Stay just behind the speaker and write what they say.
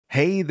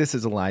Hey, this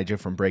is Elijah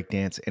from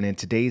Breakdance, and in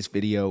today's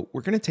video,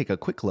 we're going to take a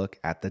quick look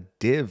at the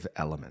div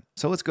element.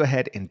 So let's go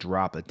ahead and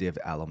drop a div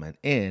element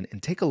in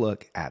and take a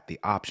look at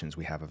the options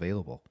we have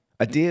available.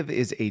 A div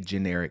is a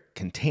generic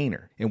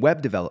container. In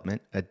web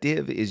development, a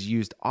div is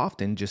used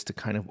often just to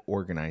kind of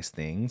organize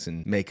things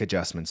and make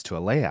adjustments to a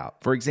layout.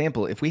 For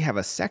example, if we have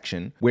a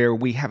section where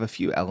we have a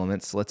few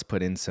elements, let's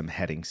put in some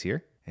headings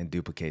here and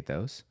duplicate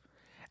those.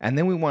 And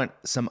then we want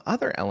some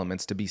other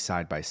elements to be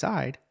side by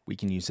side, we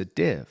can use a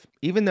div.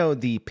 Even though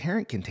the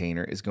parent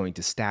container is going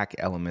to stack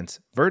elements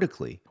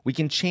vertically, we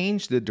can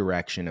change the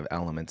direction of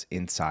elements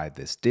inside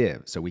this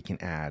div. So we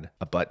can add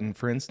a button,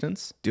 for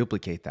instance,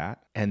 duplicate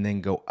that, and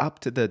then go up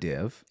to the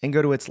div and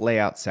go to its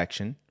layout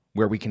section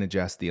where we can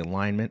adjust the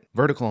alignment,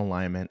 vertical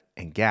alignment,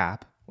 and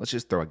gap. Let's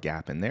just throw a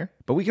gap in there,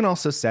 but we can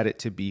also set it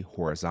to be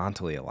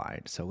horizontally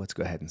aligned. So let's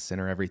go ahead and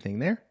center everything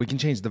there. We can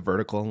change the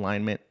vertical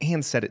alignment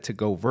and set it to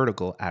go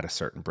vertical at a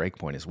certain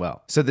breakpoint as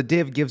well. So the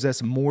div gives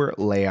us more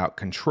layout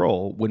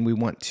control when we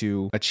want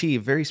to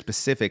achieve very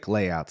specific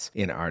layouts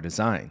in our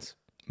designs.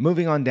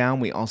 Moving on down,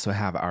 we also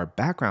have our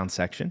background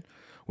section,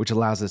 which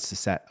allows us to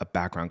set a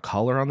background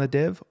color on the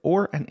div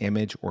or an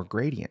image or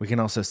gradient. We can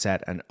also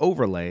set an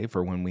overlay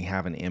for when we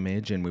have an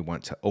image and we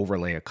want to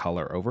overlay a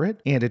color over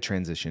it, and a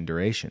transition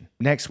duration.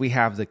 Next, we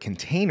have the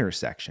container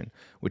section,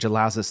 which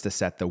allows us to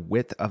set the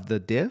width of the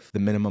div, the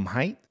minimum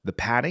height, the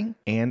padding,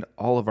 and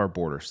all of our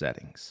border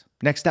settings.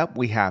 Next up,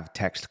 we have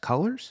text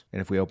colors.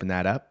 And if we open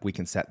that up, we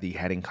can set the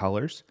heading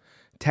colors,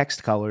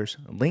 text colors,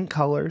 link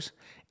colors,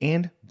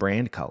 and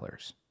brand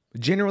colors.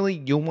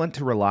 Generally, you'll want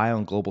to rely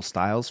on global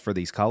styles for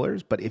these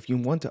colors, but if you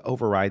want to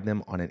override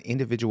them on an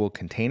individual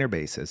container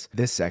basis,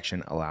 this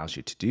section allows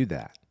you to do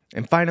that.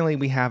 And finally,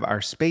 we have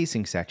our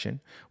spacing section,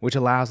 which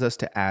allows us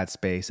to add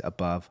space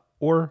above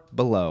or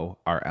below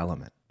our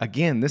element.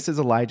 Again, this is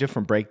Elijah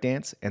from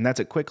Breakdance, and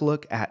that's a quick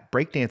look at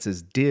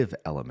Breakdance's div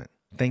element.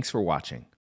 Thanks for watching.